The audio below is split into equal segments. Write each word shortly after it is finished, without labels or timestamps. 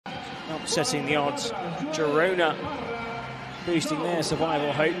upsetting the odds. Girona boosting their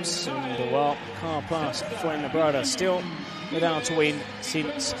survival hopes, and well, Car Plus Fuenlabrada still without a win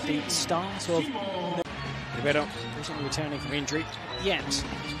since the start of Rivero, recently returning from injury, yet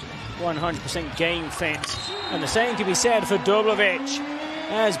 100% game fit. And the same can be said for Doblovic,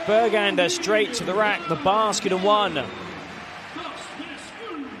 as Bergander straight to the rack, the basket and one.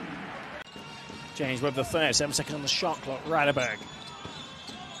 James Webb the third, 7 seconds on the shot clock, Radeberg.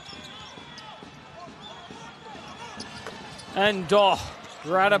 And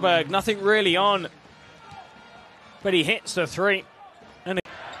Radeberg, nothing really on, but he hits the three. And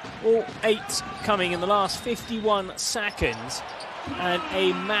all 8 coming in the last 51 seconds. And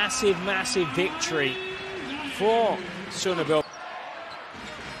a massive, massive victory for Sunnyvale.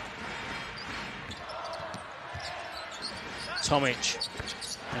 Tomic.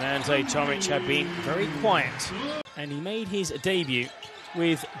 And Ante Tomic had been very quiet. And he made his debut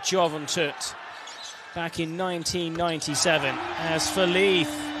with Joventut back in 1997 as Feliz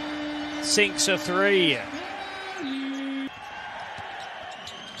sinks a three.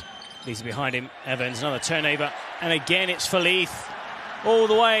 Lisa behind him, Evans, another turnover, and again it's Feliz all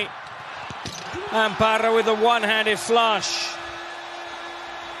the way. And Parra with a one-handed flush.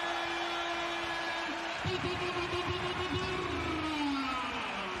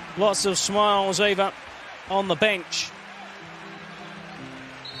 Lots of smiles over on the bench.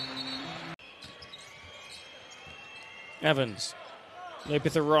 Evans,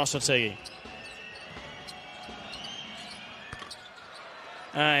 Lopetha Rosati.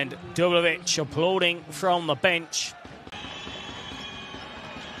 And Doblovic applauding from the bench.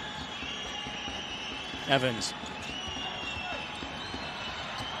 Evans.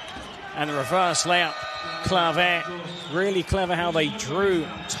 And the reverse layup. Claver. Really clever how they drew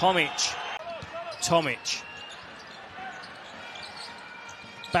Tomic. Tomic.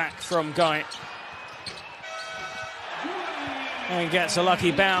 Back from Guy. And gets a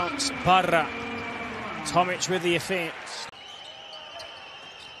lucky bounce. Parra. Tomic with the offense.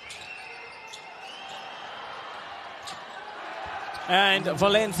 And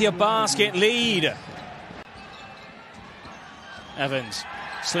Valencia Basket lead. Evans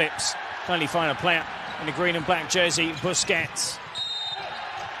slips. Finally find a player in the green and black jersey, Busquets.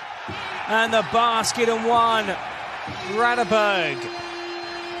 And the basket and one, Radeberg.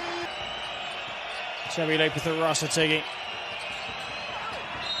 Xavi Lopetha Rosati.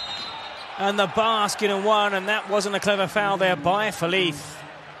 And the basket and one, and that wasn't a clever foul there by Feliz.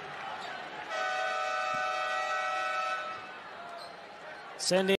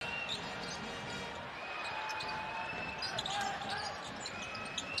 Send it.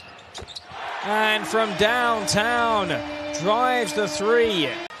 And from downtown, drives the three.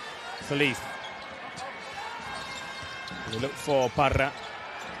 Feliz. We look for Parra.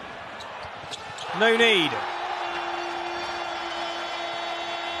 No need.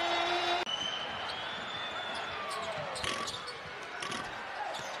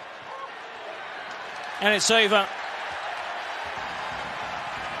 And it's over.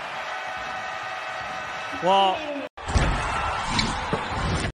 Well,